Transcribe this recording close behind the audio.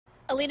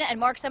Alina and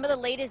Mark, some of the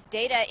latest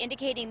data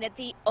indicating that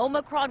the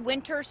Omicron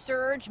winter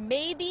surge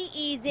may be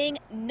easing.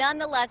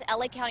 Nonetheless,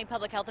 LA County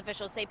public health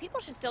officials say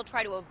people should still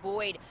try to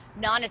avoid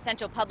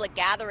non-essential public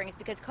gatherings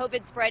because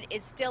COVID spread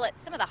is still at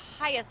some of the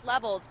highest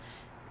levels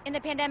in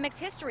the pandemic's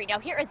history. Now,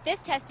 here at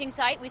this testing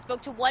site, we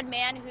spoke to one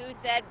man who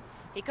said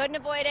he couldn't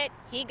avoid it,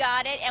 he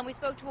got it, and we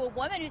spoke to a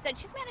woman who said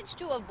she's managed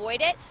to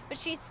avoid it, but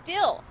she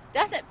still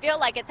doesn't feel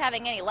like it's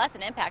having any less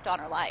an impact on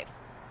her life.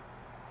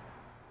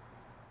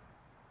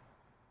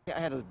 I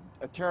had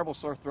a terrible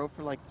sore throat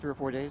for like 3 or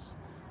 4 days,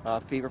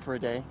 fever for a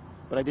day,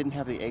 but I didn't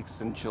have the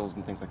aches and chills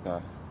and things like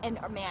that. And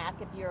may I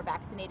ask if you're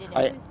vaccinated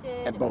and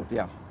boosted? At both,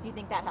 yeah. Do you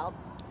think that helped?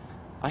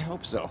 I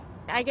hope so.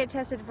 I get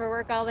tested for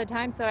work all the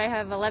time, so I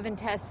have 11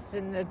 tests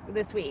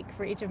this week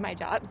for each of my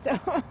jobs. So.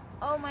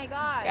 Oh my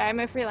God. Yeah, I'm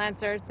a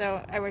freelancer,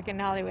 so I work in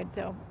Hollywood,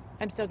 so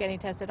I'm still getting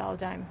tested all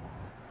the time.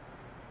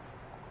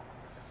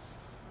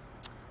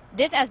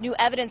 This, as new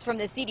evidence from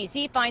the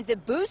CDC finds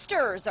that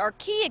boosters are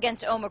key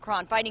against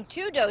Omicron. Finding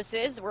 2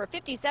 doses were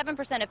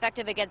 57%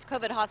 effective against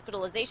COVID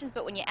hospitalizations,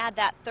 but when you add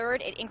that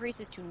third, it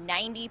increases to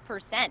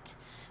 90%.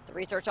 The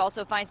research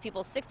also finds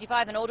people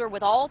 65 and older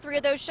with all 3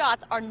 of those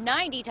shots are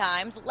 90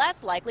 times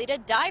less likely to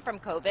die from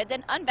COVID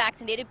than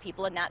unvaccinated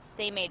people in that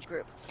same age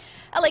group.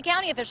 LA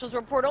County officials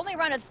report only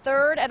around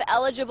 1/3 of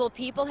eligible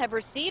people have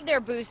received their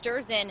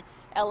boosters in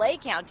LA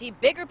County.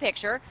 Bigger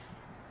picture.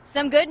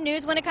 Some good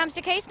news when it comes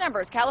to case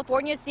numbers.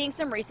 California is seeing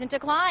some recent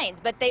declines,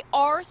 but they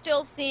are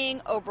still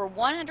seeing over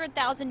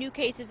 100,000 new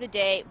cases a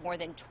day, more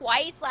than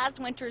twice last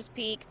winter's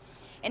peak.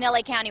 In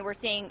LA County, we're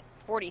seeing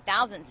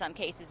 40,000 some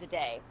cases a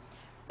day.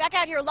 Back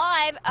out here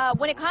live,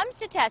 when it comes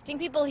to testing,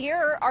 people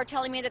here are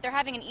telling me that they're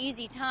having an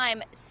easy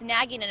time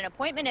snagging an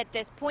appointment at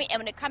this point. And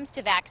when it comes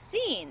to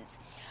vaccines,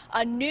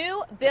 a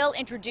new bill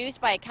introduced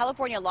by a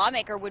California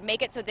lawmaker would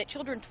make it so that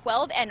children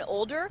 12 and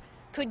older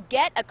could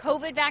get a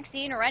COVID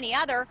vaccine or any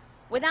other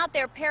without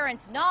their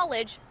parents'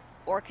 knowledge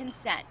or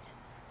consent.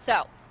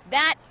 So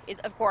that is,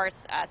 of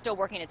course, still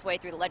working its way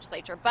through the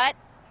legislature, but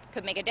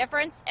could make a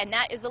difference. And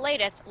that is the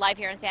latest live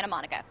here in Santa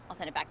Monica. I'll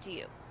send it back to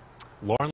you. Lauren.